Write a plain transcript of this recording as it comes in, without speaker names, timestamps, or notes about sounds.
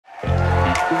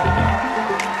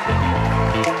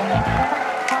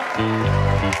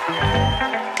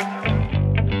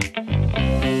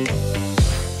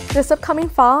This upcoming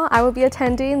fall, I will be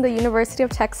attending the University of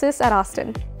Texas at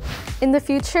Austin. In the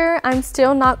future, I'm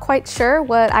still not quite sure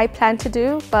what I plan to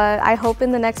do, but I hope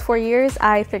in the next 4 years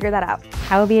I figure that out.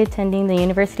 I will be attending the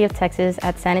University of Texas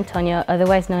at San Antonio,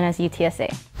 otherwise known as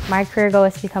UTSA. My career goal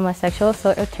is to become a sexual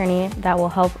assault attorney that will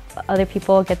help other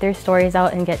people get their stories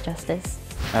out and get justice.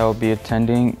 I will be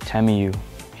attending TAMIU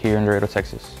here in Laredo,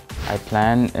 Texas. I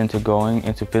plan into going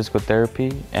into physical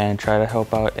therapy and try to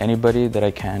help out anybody that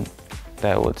I can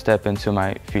that would step into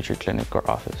my future clinic or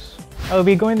office. I will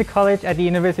be going to college at the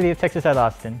University of Texas at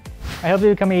Austin. I hope to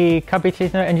become a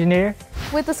computational engineer.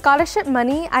 With the scholarship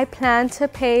money, I plan to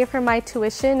pay for my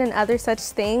tuition and other such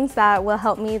things that will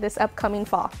help me this upcoming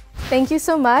fall. Thank you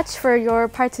so much for your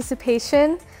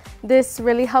participation. This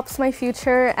really helps my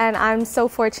future, and I'm so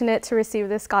fortunate to receive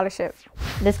this scholarship.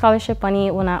 This scholarship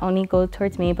money will not only go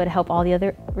towards me, but help all the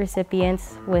other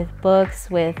recipients with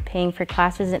books, with paying for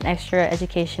classes and extra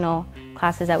educational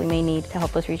classes that we may need to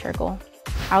help us reach our goal.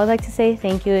 I would like to say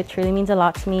thank you. It truly means a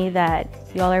lot to me that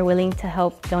y'all are willing to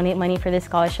help donate money for this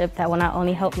scholarship that will not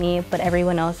only help me, but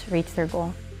everyone else reach their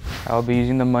goal. I'll be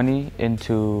using the money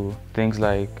into things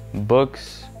like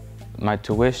books, my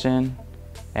tuition,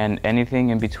 and anything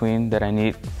in between that I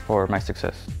need for my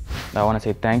success. I want to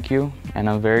say thank you, and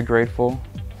I'm very grateful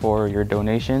for your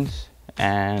donations,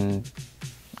 and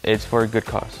it's for a good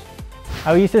cause.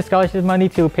 I will use the scholarship money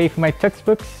to pay for my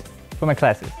textbooks for my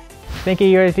classes. Thank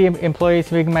you, ISD employees,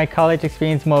 for making my college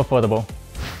experience more affordable.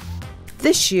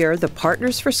 This year, the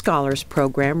Partners for Scholars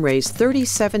program raised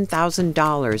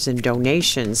 $37,000 in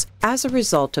donations as a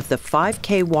result of the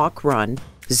 5K walk run,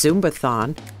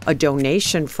 Zumbathon, a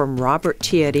donation from Robert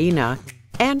Tiarina,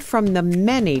 and from the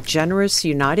many generous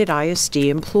United ISD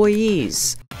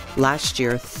employees. Last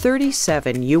year,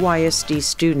 37 UISD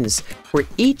students were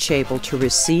each able to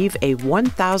receive a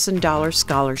 $1,000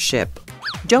 scholarship.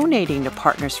 Donating to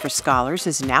Partners for Scholars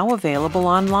is now available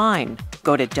online.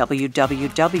 Go to www.uisd.net,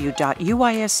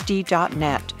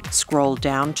 scroll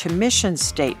down to Mission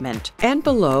Statement, and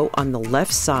below on the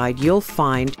left side you'll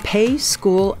find Pay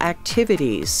School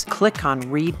Activities. Click on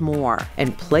Read More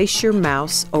and place your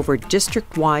mouse over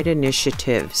district-wide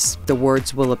initiatives. The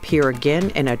words will appear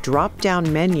again in a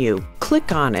drop-down menu.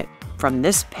 Click on it. From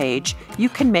this page, you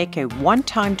can make a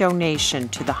one-time donation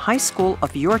to the high school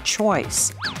of your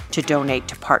choice. To donate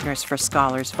to Partners for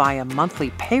Scholars via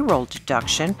monthly payroll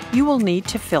deduction, you will need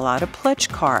to fill out a pledge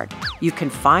card. You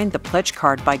can find the pledge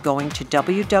card by going to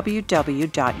www.uisd.net.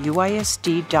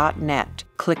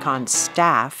 Click on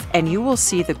Staff, and you will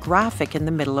see the graphic in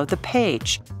the middle of the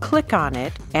page. Click on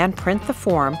it and print the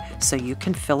form so you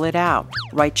can fill it out.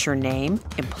 Write your name,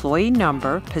 employee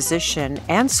number, position,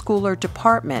 and school or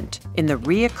department. In the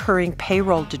reoccurring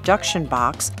payroll deduction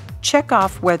box, check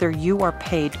off whether you are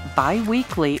paid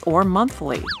bi-weekly or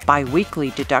monthly. Bi-weekly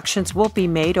deductions will be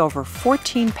made over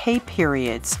 14 pay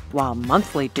periods, while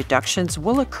monthly deductions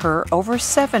will occur over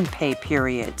 7 pay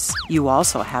periods. You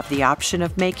also have the option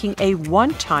of making a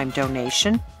one-time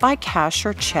donation by cash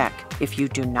or check if you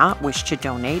do not wish to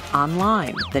donate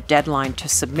online. The deadline to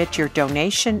submit your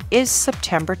donation is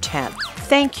September 10th.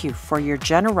 Thank you for your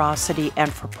generosity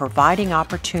and for providing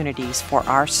opportunities for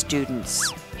our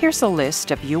students. Here's a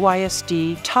list of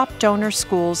UISD top donor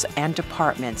schools and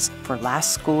departments for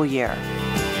last school year.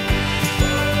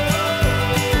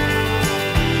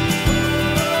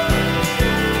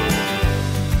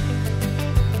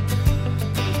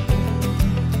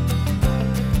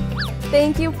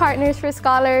 Thank you, Partners for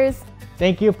Scholars.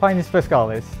 Thank you, Partners for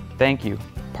Scholars. Thank you,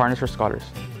 Partners for Scholars.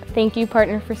 Thank you,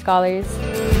 Partner for Scholars.